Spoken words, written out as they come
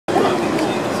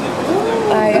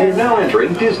We're now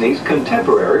entering Disney's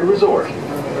Contemporary Resort.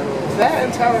 That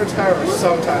and Tower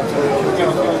sometimes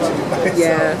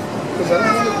Yeah.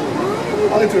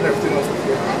 I like doing everything else with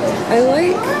you. I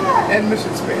like... And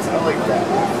Mission Space, I like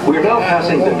that. We're now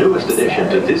passing the newest addition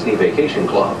to Disney Vacation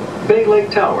Club, Bay Lake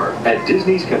Tower at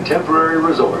Disney's Contemporary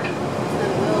Resort.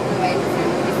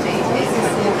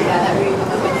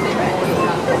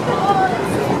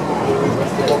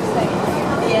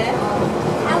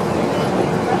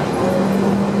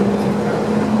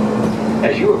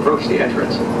 As you approach the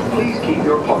entrance, please keep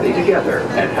your party together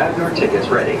and have your tickets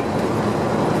ready.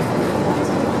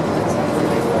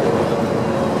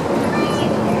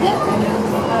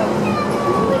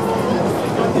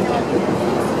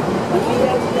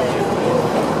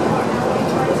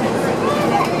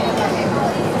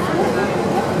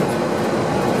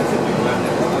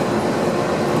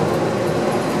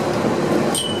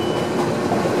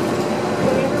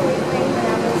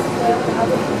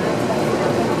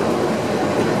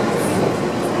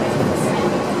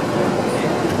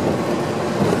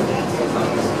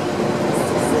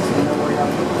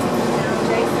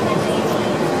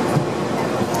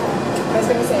 I was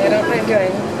going to say, I don't mind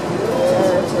doing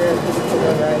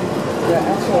the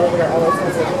actual order always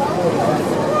has a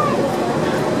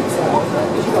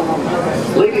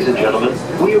Ladies and gentlemen,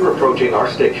 we are approaching our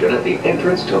station at the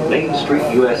entrance to Main Street,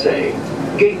 USA,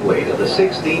 gateway to the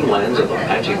 16 lands of the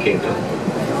Magic Kingdom.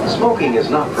 Smoking is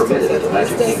not permitted at the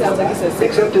Magic Kingdom,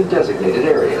 except in designated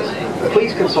areas.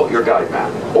 Please consult your guide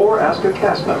map or ask a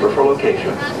cast member for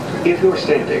locations. If you're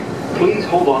standing, please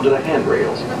hold on to the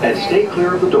handrails and stay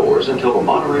clear of the doors until the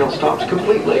monorail stops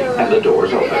completely and the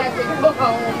doors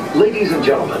open. Ladies and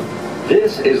gentlemen,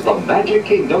 this is the Magic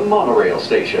Kingdom Monorail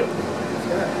Station.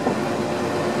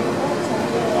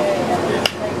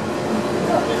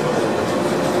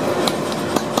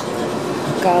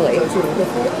 golly.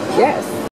 Yes.